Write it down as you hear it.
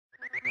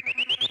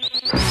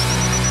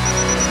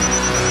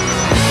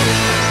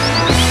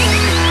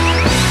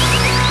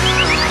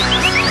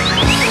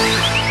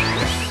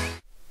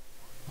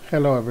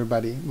Hello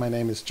everybody, my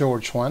name is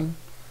George Juan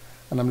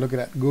and I'm looking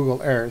at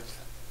Google Earth.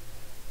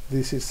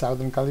 This is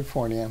Southern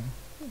California,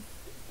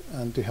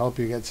 and to help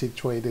you get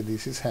situated,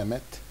 this is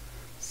Hemet,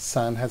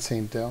 San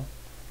Jacinto.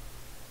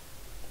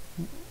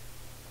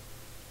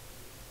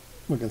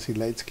 We can see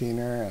Lake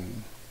Skinner,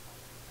 and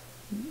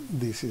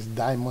this is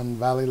Diamond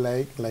Valley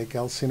Lake, Lake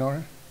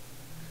Elsinore,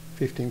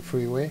 15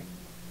 freeway.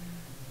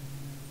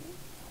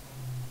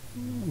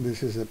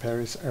 This is the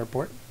Paris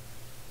airport,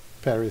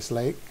 Paris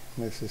Lake.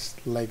 This is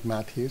Lake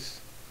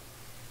Matthews.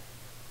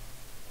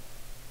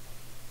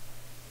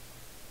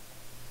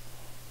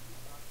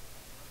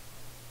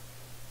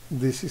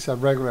 This is a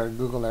regular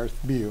Google Earth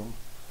view,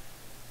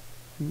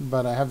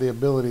 but I have the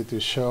ability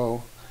to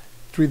show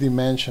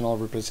three-dimensional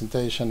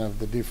representation of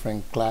the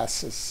different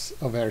classes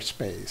of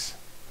airspace.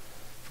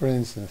 For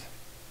instance,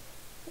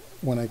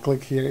 when I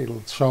click here,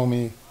 it'll show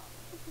me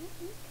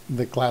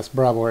the class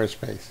Bravo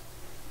airspace.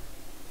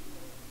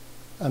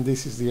 And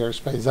this is the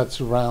airspace that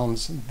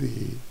surrounds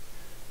the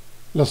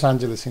Los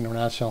Angeles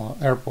International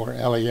Airport,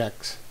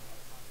 LAX.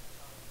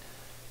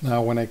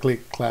 Now when I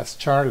click class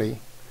Charlie,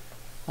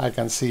 I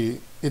can see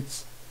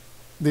it's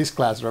this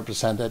class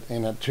represented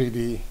in a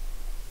 3D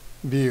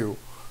view.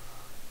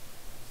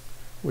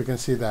 We can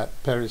see that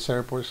Paris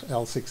Airport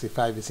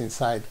L65 is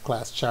inside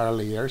class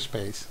Charlie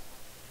airspace.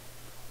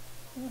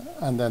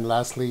 And then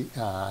lastly,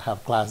 I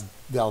have class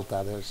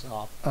Delta. There's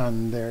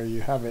and there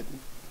you have it.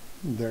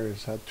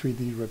 There's a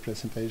 3D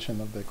representation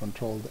of the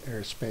controlled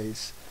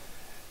airspace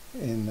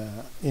in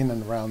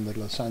and around the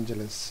Los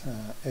Angeles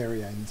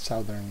area in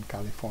Southern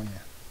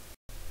California.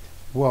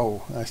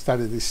 Whoa, I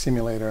started this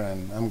simulator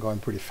and I'm going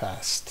pretty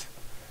fast.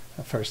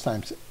 First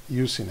time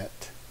using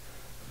it.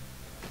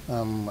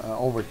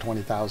 Over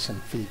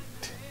 20,000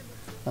 feet,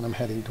 and I'm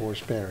heading towards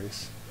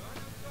Paris.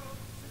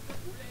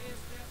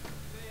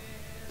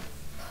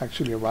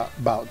 Actually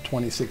about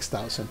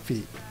 26,000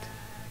 feet.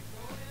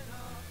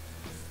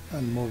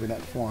 I'm moving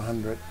at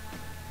 400.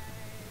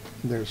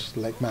 There's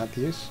Lake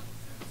Matthews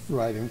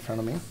right in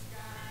front of me,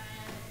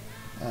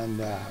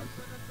 and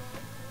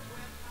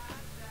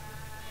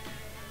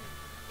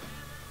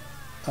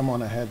I'm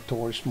gonna head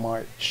towards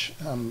March.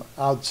 I'm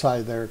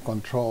outside their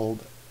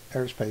controlled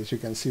airspace. You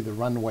can see the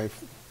runway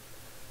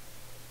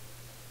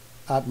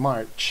at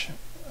March,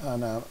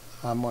 and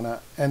I'm gonna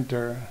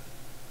enter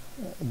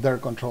their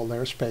controlled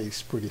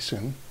airspace pretty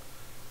soon.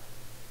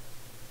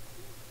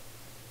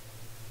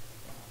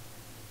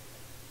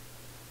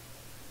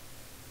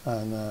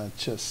 And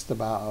just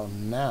about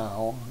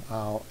now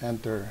I'll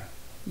enter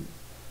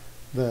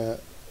the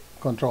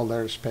controlled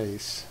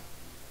airspace,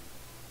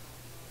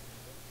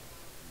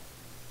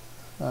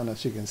 and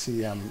as you can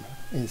see, I'm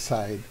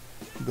inside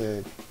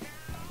the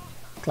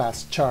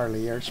class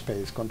Charlie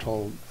airspace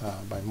controlled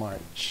by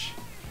March.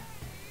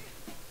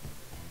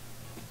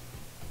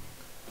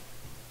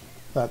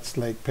 That's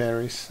Lake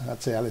Paris.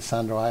 That's the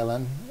Alessandro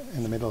Island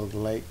in the middle of the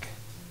lake,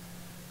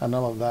 and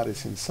all of that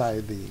is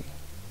inside the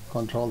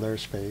controlled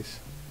airspace.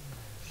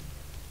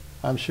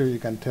 I'm sure you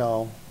can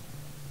tell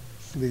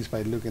this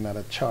by looking at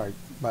a chart,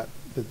 but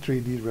the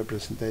 3D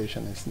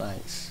representation is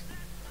nice.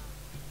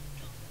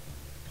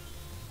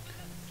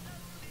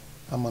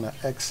 I'm going to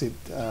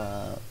exit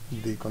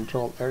the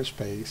controlled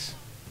airspace.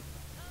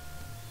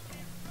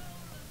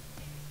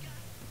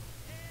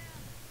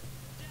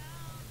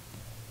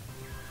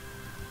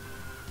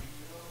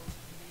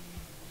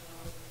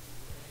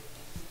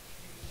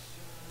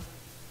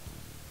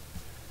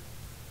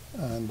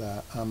 And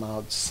I'm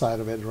outside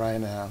of it right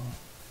now.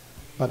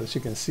 But as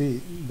you can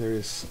see,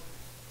 there's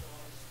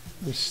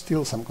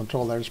still some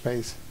controlled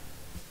airspace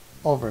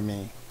over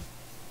me.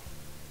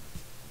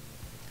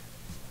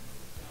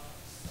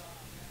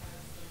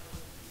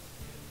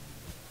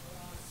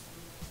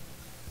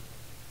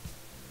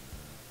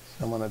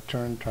 So I'm going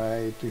to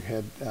try to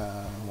head,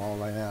 well,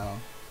 right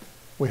now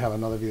we have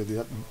another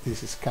view.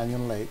 This is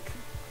Canyon Lake.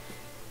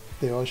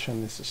 The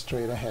ocean is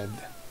straight ahead.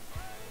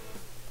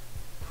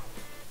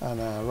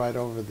 And right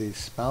over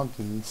these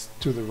mountains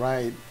to the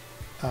right,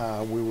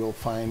 we will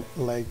find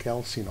Lake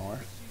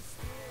Elsinore.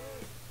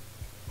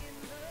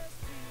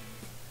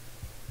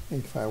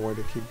 If I were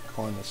to keep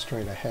going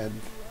straight ahead,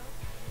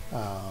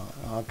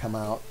 I'll come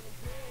out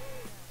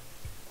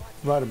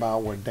right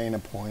about where Dana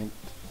Point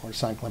or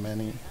San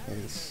Clemente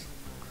is,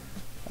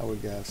 I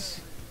would guess.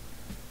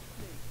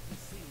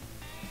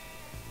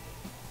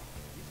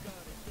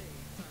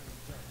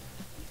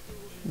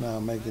 Now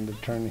I'm making the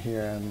turn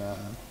here, and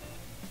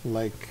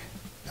Lake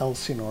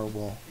Elsinore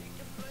will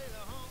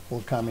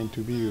come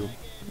into view.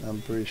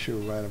 I'm pretty sure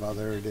right about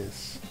there it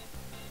is.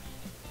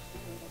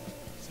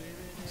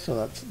 So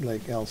that's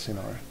Lake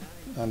Elsinore,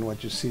 and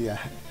what you see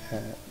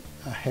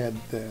ahead,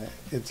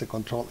 it's a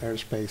controlled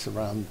airspace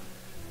around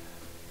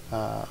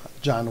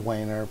John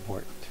Wayne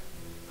Airport.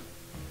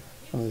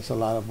 And there's a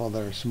lot of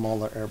other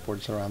smaller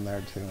airports around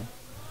there too.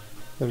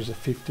 There's a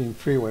 15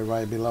 freeway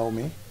right below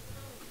me,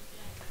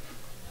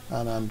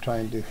 and I'm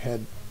trying to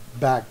head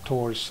back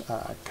towards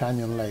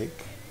Canyon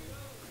Lake.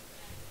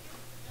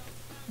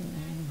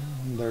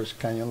 There's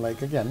Canyon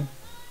Lake again.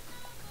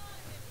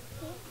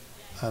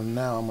 And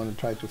now I'm going to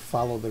try to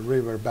follow the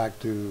river back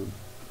to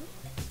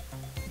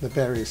the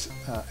Paris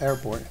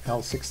airport,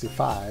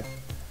 L65,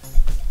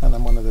 and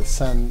I'm going to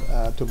descend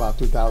to about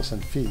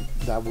 2,000 feet.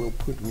 That will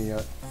put me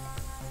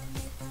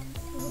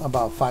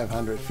about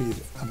 500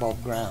 feet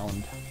above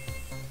ground.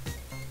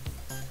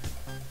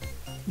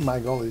 My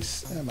goal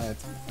is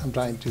I'm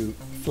trying to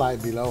fly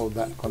below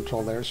that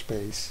controlled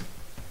airspace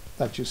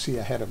that you see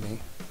ahead of me.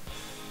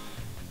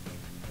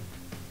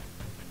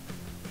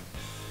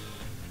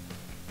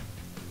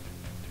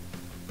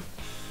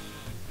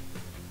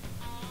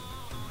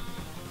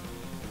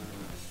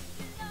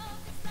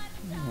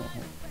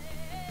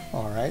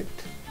 Alright,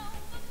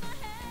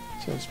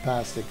 just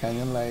past the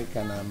Canyon Lake,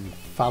 and I'm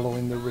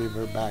following the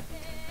river back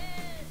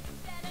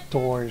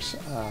towards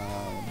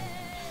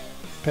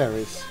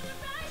Paris.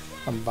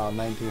 I'm about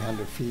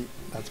 1,900 feet,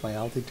 that's my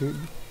altitude.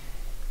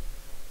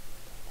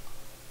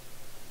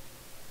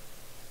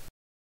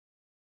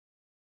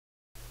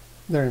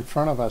 There in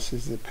front of us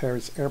is the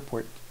Paris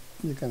airport.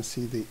 You can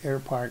see the air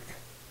park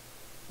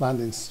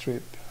landing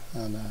strip,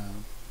 and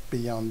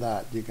beyond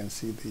that you can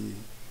see the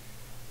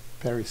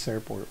Paris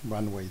airport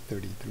runway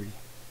 33.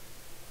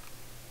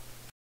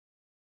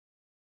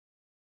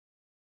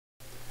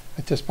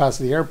 I just passed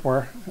the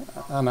airport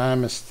and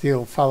I'm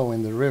still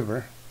following the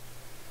river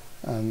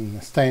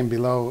and staying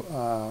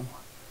below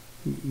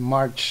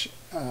March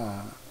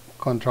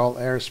control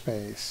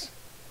airspace.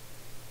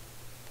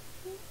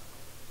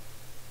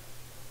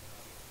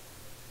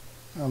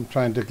 I'm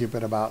trying to keep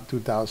it about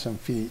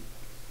 2,000 feet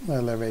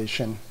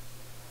elevation.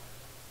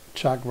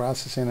 Chuck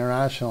Ross's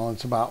International,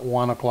 it's about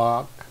 1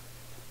 o'clock.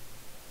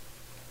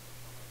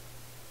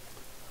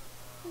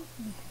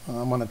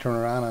 I'm going to turn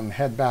around and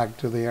head back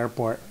to the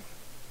airport.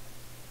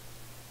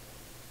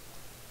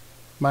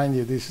 Mind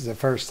you, this is the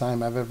first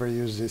time I've ever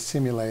used this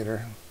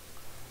simulator.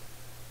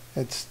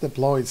 It's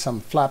deployed some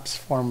flaps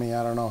for me.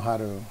 I don't know how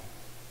to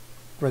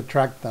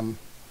retract them.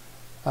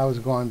 I was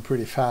going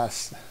pretty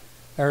fast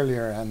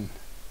earlier, and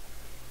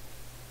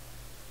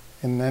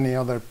in any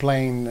other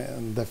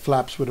plane the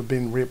flaps would have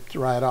been ripped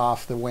right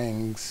off the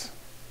wings.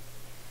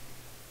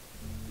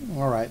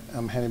 Alright,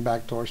 I'm heading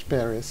back towards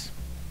Paris.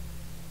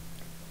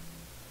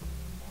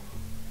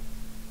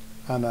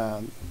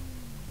 And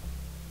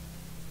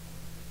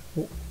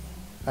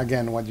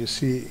again, what you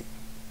see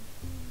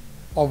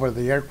over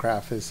the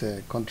aircraft is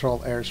a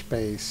controlled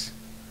airspace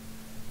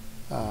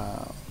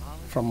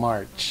from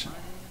March.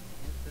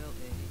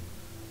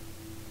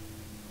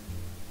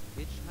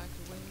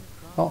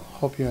 Well,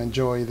 hope you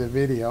enjoy the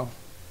video.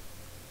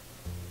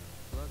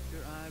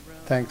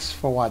 Thanks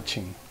for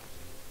watching.